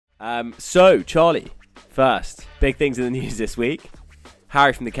So, Charlie, first, big things in the news this week.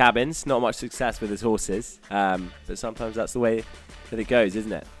 Harry from the Cabins, not much success with his horses, but sometimes that's the way that it goes,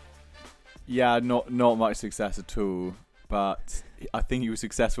 isn't it? Yeah, not much success at all, but I think he was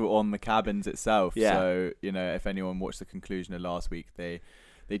successful on the Cabins itself. Yeah. So, if anyone watched the conclusion of last week, they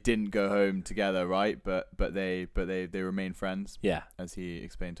didn't go home together, right? But they remain friends. Yeah. As he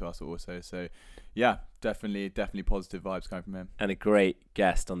explained to us also. So, yeah, definitely positive vibes coming from him. And a great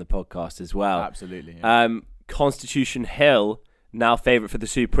guest on the podcast as well. Absolutely. Yeah. Constitution Hill, now favourite for the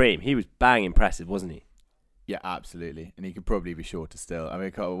Supreme. He was bang impressive, wasn't he? Yeah, absolutely. And he could probably be shorter still. I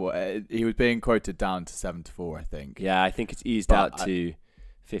mean, he was being quoted down to 7-4, I think. Yeah, I think it's eased out to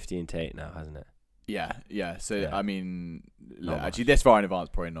 15-8 now, hasn't it? Yeah. So, yeah. I mean, actually, this far in advance,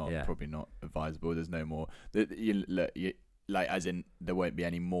 probably not advisable. There's no more. As in, there won't be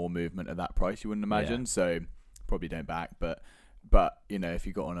any more movement at that price, you wouldn't imagine. Yeah. So, probably don't back. But if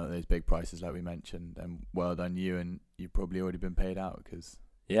you got on at those big prices like we mentioned, then well done you, and you've probably already been paid out because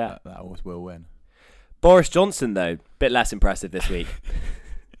that horse will win. Boris Johnson, though, bit less impressive this week.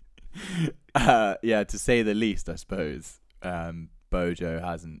 To say the least, I suppose. Bojo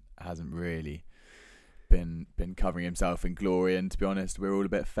hasn't really been covering himself in glory, and to be honest, we're all a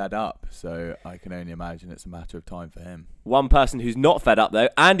bit fed up. So I can only imagine it's a matter of time for him. One person who's not fed up, though,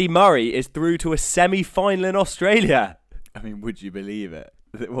 Andy Murray, is through to a semi-final in Australia. I mean, would you believe it?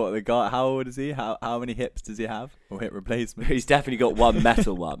 What, the guy? How old is he? How many hips does he have, or hip replacements? He's definitely got one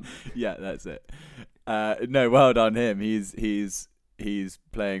metal one. Yeah, that's it. No, well done him. He's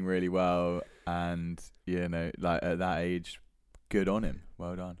playing really well, and at that age, good on him.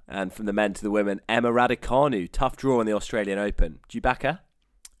 Well done. And from the men to the women, Emma Raducanu, tough draw in the Australian Open. Do you back her?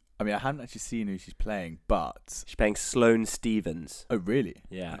 I mean, I haven't actually seen who she's playing, but she's playing Sloane Stephens. Oh, really?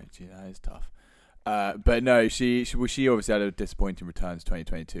 Yeah. Oh, gee, that is tough. But no, she obviously had a disappointing return to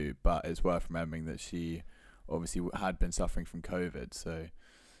 2022, but it's worth remembering that she obviously had been suffering from COVID, so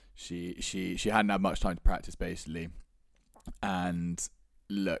she hadn't had much time to practice basically. And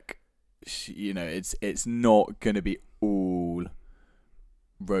look, it's not going to be all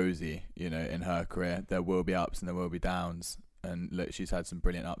rosy, in her career. There will be ups and there will be downs, and look, she's had some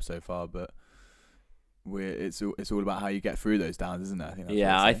brilliant ups so far, but it's all about how you get through those downs, isn't it?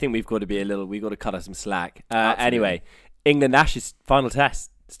 I think we've got to cut her some slack. Anyway, England Ashes final test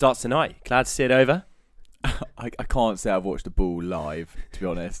starts tonight. Glad to see it over. I can't say I've watched the ball live, to be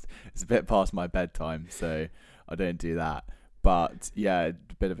honest. It's a bit past my bedtime, so I don't do that. But yeah, a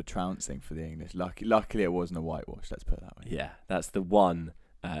bit of a trouncing for the English. Luckily, it wasn't a whitewash. Let's put it that way. Yeah, that's the one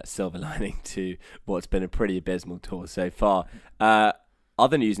silver lining to what's been a pretty abysmal tour so far.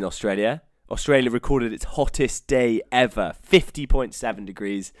 Other news in Australia. Australia recorded its hottest day ever, 50.7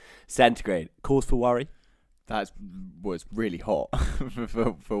 degrees centigrade. Cause for worry? That was really hot,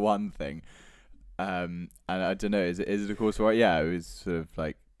 for one thing. And I don't know, is it a cause for worry? Yeah, it was sort of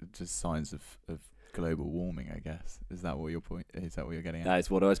like just signs of global warming, I guess. Is that what you're getting at? That is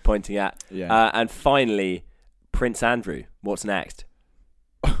what I was pointing at. Yeah. And finally, Prince Andrew. What's next?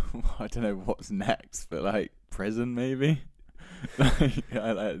 I don't know what's next, but prison maybe?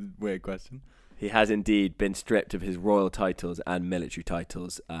 Weird question. He has indeed been stripped of his royal titles and military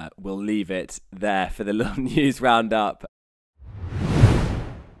titles. We'll leave it there for the little news roundup.